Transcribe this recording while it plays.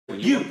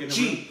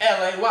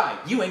U-G-L-A-Y.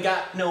 You ain't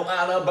got no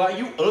alibi,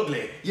 you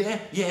ugly. Yeah,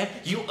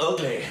 you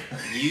ugly.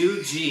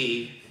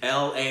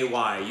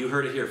 U-G-L-A-Y. You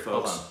heard it here,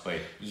 folks. Hold on,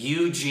 wait.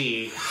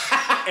 U-G-L-A-Y.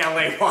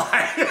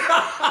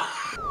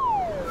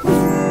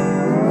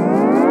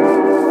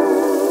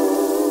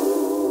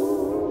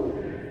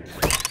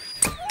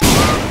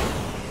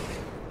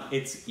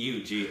 It's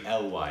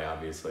U-G-L-Y,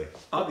 obviously.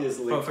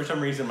 Obviously. But for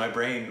some reason, my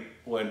brain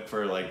went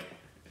for, like,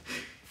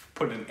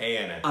 put an A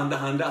in it.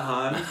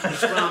 Andahandahan.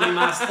 Shrami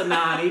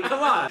Mastanani. Come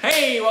on.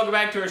 Hey, welcome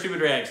back to our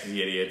Stupid Reactions,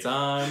 you idiots.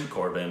 I'm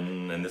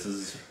Corbin, and this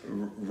is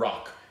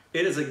Rock.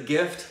 It is a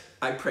gift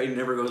I pray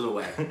never goes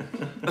away.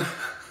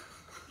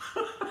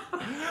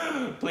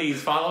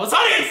 Please follow us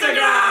on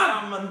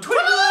Instagram and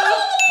Twitter.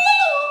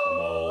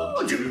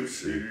 More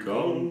juicy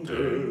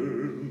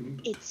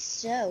content. It's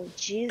so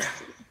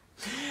juicy.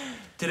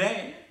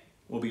 Today,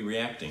 we'll be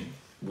reacting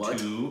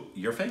to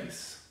Your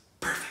Face.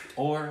 Perfect.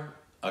 Or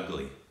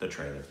Ugly, the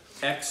trailer.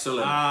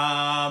 Excellent.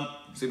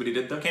 See what he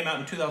did there? Came out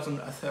in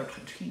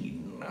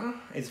 2013.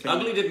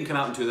 Ugly didn't come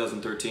out in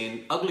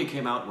 2013. Ugly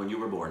came out when you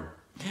were born.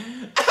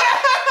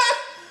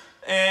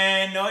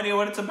 And no idea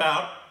what it's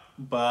about,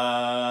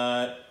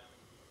 but...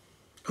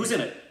 Who's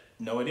in it?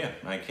 No idea.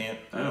 I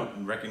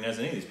don't recognize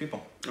any of these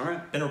people. All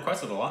right. Been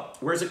requested a lot.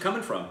 Where's it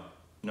coming from?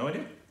 No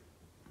idea.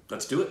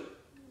 Let's do it.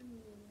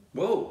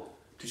 Whoa.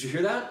 Did you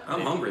hear that?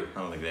 I'm hungry.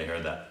 I don't think they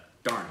heard that.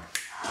 Darn.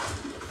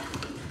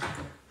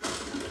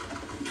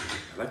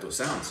 I like those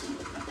sounds.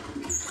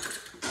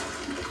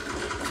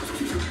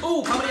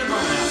 Oh, comedy and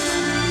romance.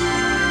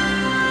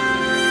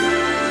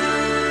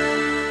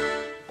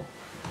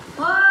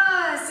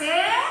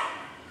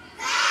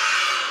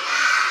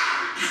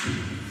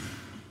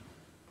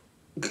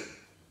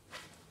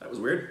 That was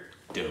weird.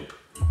 Dope.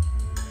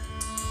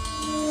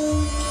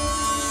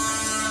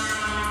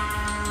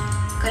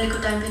 कल को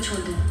time पे छोड़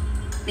देना,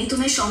 नहीं तो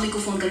मैं Xiaomi को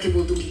phone करके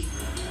बोल दूंगी।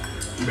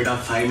 बेटा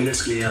 5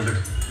 मिनट्स के लिए यहाँ बैठ,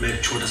 मैं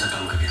एक छोटा सा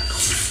काम करके आता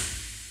हूँ।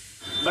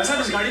 वैसा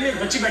इस गाड़ी में एक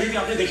बच्ची बैठी थी,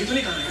 आपने देखी तो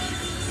नहीं कहाँ है?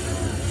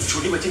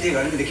 छोटी बच्ची थी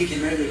गाड़ी में, देखी कि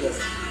मैंने देखा।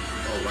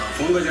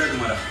 फोन कर जाए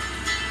तुम्हारा।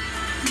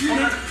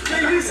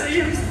 नहीं सही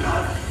है।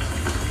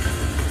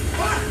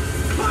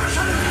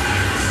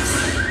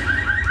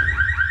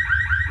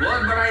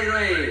 बहुत बड़ा हीरो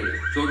है,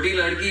 छोटी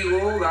लड़की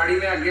को गाड़ी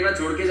में अकेला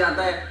छोड़ के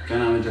जाता है। क्या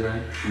नाम है तेरा?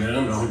 मेरा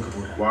नाम राहुल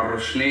कपूर है।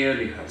 वारोशने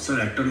लिखा। सर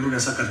एक्टर लोग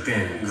ऐसा करते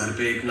हैं, घर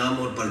पे एक नाम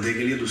और पर्दे के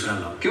लिए दूसरा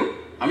नाम। क्यों?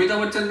 अमिताभ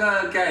बच्चन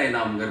का क्या है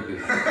नाम घर पे?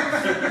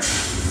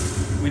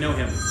 We know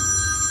him.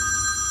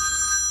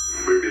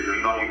 बेटी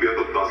जिंदा होंगे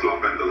तो 10 लाख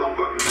का इंतजाम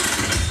कर।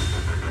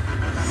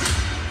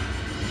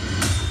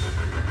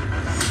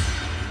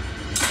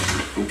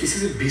 तुम किसी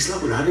से 20 लाख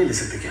उधार नहीं ले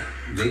सकते क्या?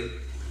 देख,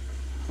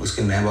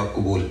 उसके नए बाप को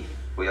बोल,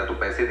 वो या तो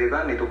पैसे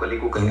देगा नहीं तो कली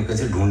को कहीं न कहीं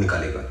से ढूंढ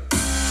निकालेगा।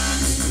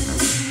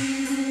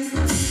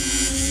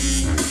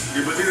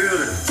 ये बच्ची दे दे।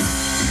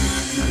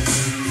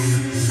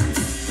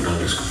 उठा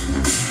दो इसको।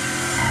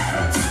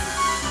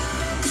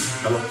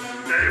 हेलो।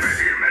 तेरी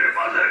बेटी मेरे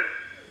पास है।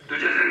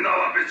 तुझे जिंदा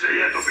वापस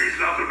चाहिए तो 20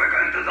 लाख रुपए का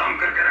इंतजाम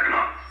करके रखना।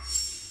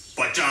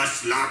 50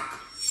 लाख।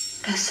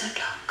 65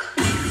 लाख।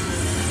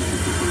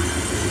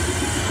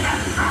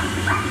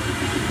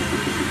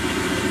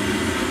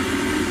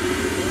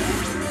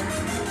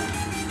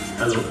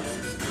 हेलो।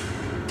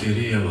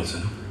 तेरी आवाज है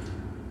ना?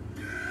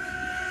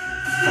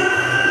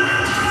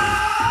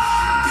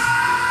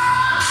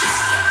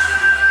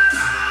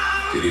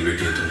 तेरी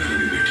बेटी है तो मेरी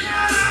भी बेटी है।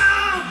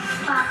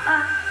 पापा,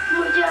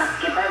 मुझे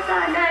आपके पास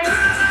आना है।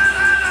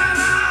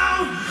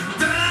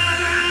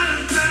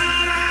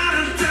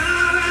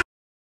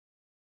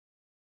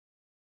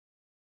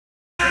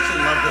 I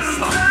actually love this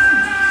song.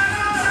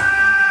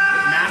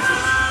 It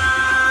matches.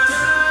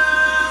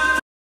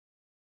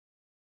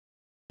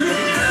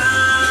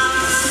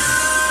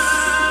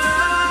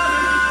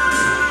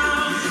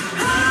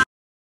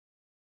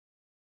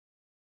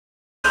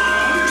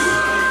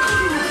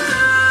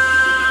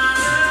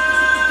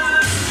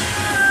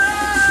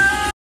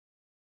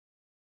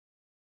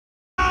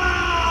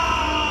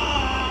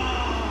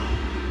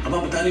 अब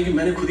आप बता रहे हैं कि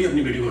मैंने खुद ही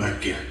अपनी बेटी को गायब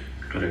किया।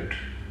 करेक्ट।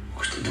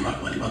 कुछ तो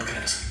दिमाग वाली बात करें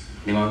ना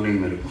सर। दिमाग नहीं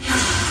मेरे को।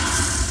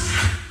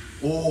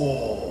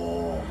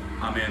 Oh,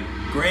 I'm in.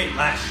 great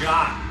last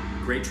shot.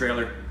 Great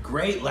trailer.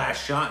 Great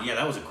last shot. Yeah,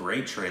 that was a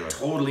great trailer.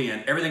 Totally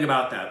in. Everything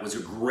about that was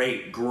a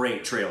great,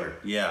 great trailer.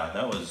 Yeah,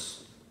 that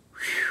was...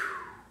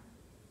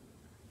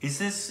 Is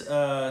this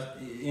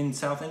in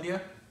South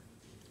India?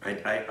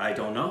 I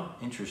don't know.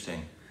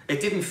 Interesting. It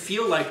didn't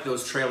feel like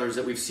those trailers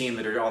that we've seen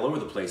that are all over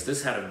the place.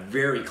 This had a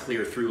very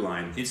clear through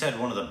line. It's had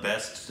one of the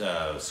best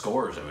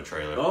scores of a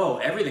trailer. Oh,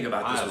 everything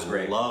about this was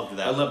great. I loved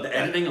that. I loved the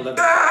editing. I loved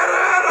the...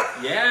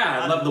 Yeah,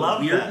 I loved the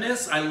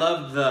weirdness. I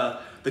loved the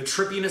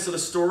trippiness of the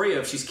story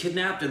of she's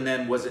kidnapped and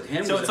then was it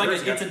him? So it's like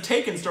it's a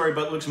Taken story,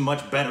 but it looks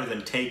much better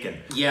than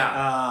Taken.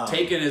 Yeah,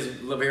 Taken is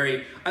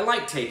very... I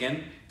like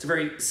Taken. It's a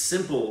very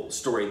simple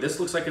story. This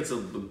looks like it's a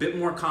bit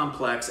more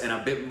complex and a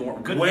bit more...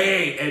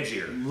 way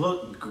edgier.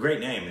 Look,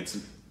 great name.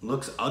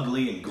 Looks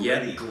ugly and gritty.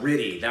 Yeah,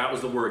 gritty. That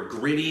was the word.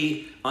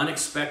 Gritty,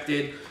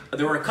 unexpected.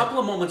 There were a couple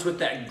of moments with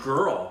that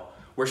girl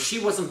where she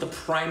wasn't the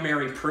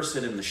primary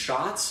person in the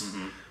shots,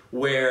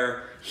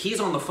 where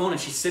he's on the phone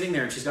and she's sitting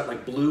there and she's got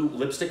like blue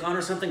lipstick on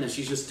or something and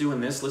she's just doing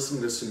this,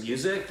 listening to some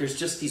music. There's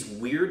just these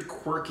weird,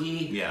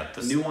 quirky,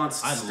 nuanced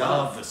stuff. I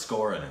love the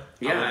score in it.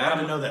 Yeah, I would love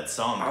to know that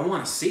song. I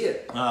want to see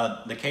it.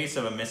 The case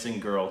of a missing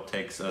girl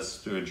takes us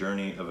through a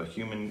journey of a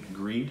human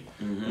greed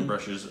and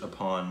brushes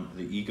upon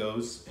the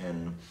egos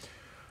and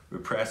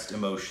repressed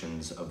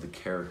emotions of the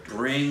character.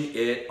 Bring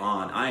it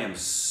on. I am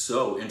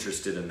so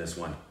interested in this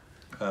one.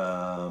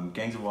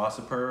 Gangs of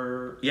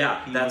Wasseypur.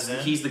 Yeah,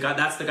 he's the guy.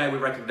 That's the guy we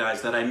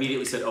recognize. That I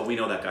immediately said, "Oh, we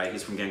know that guy.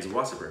 He's from Gangs of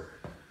Wasseypur."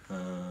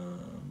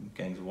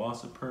 Gangs of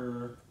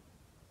Wasseypur.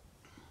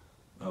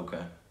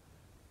 Okay.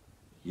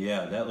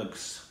 Yeah, that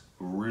looks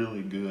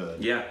really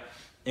good. Yeah,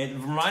 it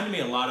reminded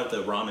me a lot of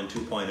the Ramen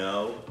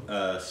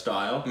 2.0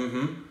 style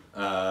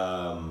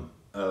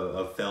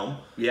of film.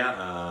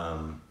 Yeah.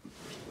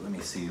 Let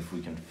me see if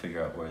we can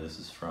figure out where this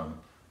is from.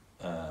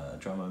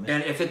 Drama.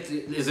 And if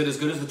is it as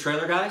good as the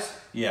trailer, guys?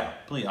 Yeah,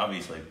 please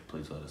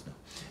let us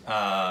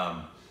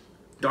know.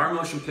 Dar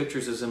Motion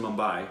Pictures is in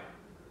Mumbai,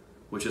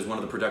 which is one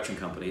of the production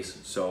companies.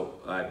 So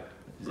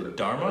is it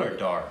Dharma or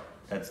Dar?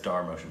 That's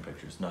Dar Motion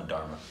Pictures, not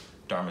Dharma.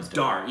 Dharma's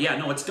Dar. Yeah,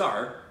 no, it's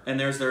Dar, and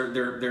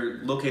they're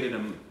located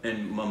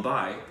in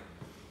Mumbai.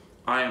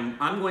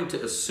 I'm going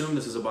to assume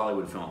this is a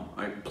Bollywood film.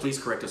 Please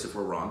correct us if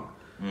we're wrong.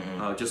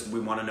 Just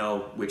we want to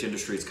know which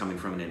industry it's coming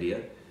from in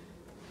India.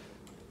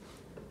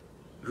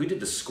 Who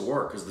did the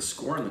score? Because the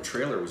score in the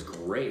trailer was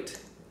great.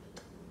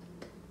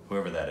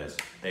 Whoever that is.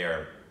 They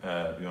are,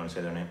 you want to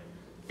say their name?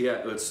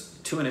 Yeah, it's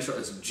two initials.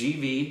 It's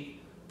GV,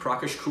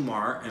 Prakash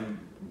Kumar, and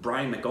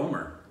Brian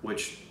McOmer,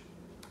 which...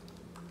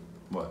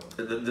 What?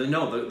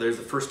 There's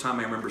the first time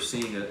I remember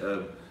seeing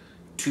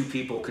two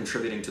people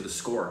contributing to the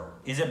score.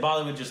 Is it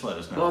Bollywood? Just let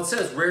us know. Well, it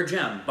says, rare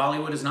gem.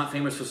 Bollywood is not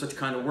famous for such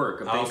kind of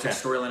work. A basic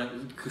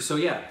storyline. So,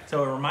 yeah.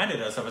 So it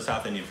reminded us of a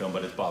South Indian film,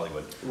 but it's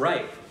Bollywood.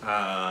 Right.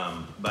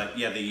 But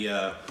yeah,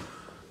 the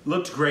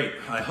looked great.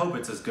 I hope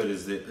it's as good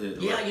as it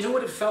looked. You know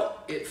what it felt?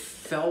 It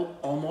felt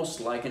almost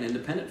like an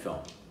independent film.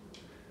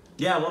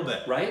 Yeah, a little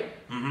bit. Right?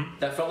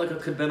 That felt like it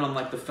could have been on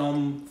like the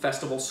film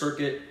festival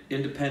circuit,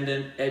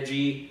 independent,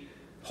 edgy.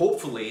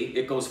 Hopefully,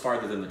 it goes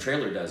farther than the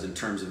trailer does in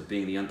terms of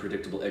being the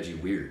unpredictable, edgy,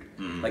 weird.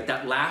 Like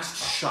that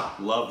last shot.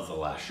 Loved the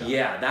last shot.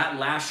 Yeah, that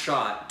last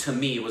shot to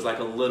me was like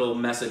a little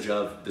message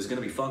of there's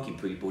going to be funky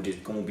people,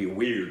 just going to be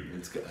weird.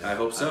 It's good. I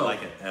hope so. I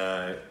like it.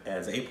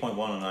 As 8.1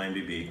 on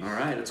IMDb. All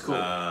right, that's cool.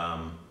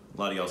 A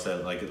lot of y'all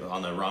said, like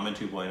on the Ramen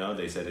 2.0,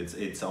 they said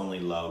it's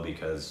only low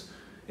because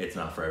it's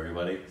not for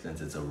everybody,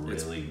 since it's a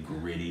really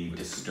gritty,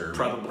 disturbing.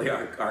 Probably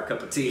our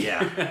cup of tea.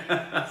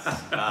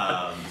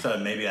 Yeah. So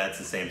maybe that's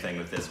the same thing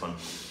with this one.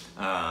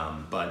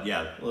 But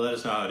yeah, let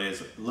us know how it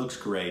is. It looks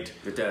great.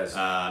 It does.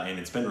 And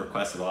it's been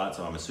requested a lot,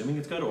 so I'm assuming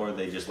it's good, or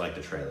they just like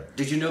the trailer.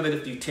 Did you know that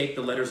if you take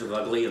the letters of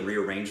ugly and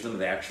rearrange them,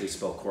 they actually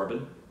spell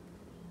Corbin?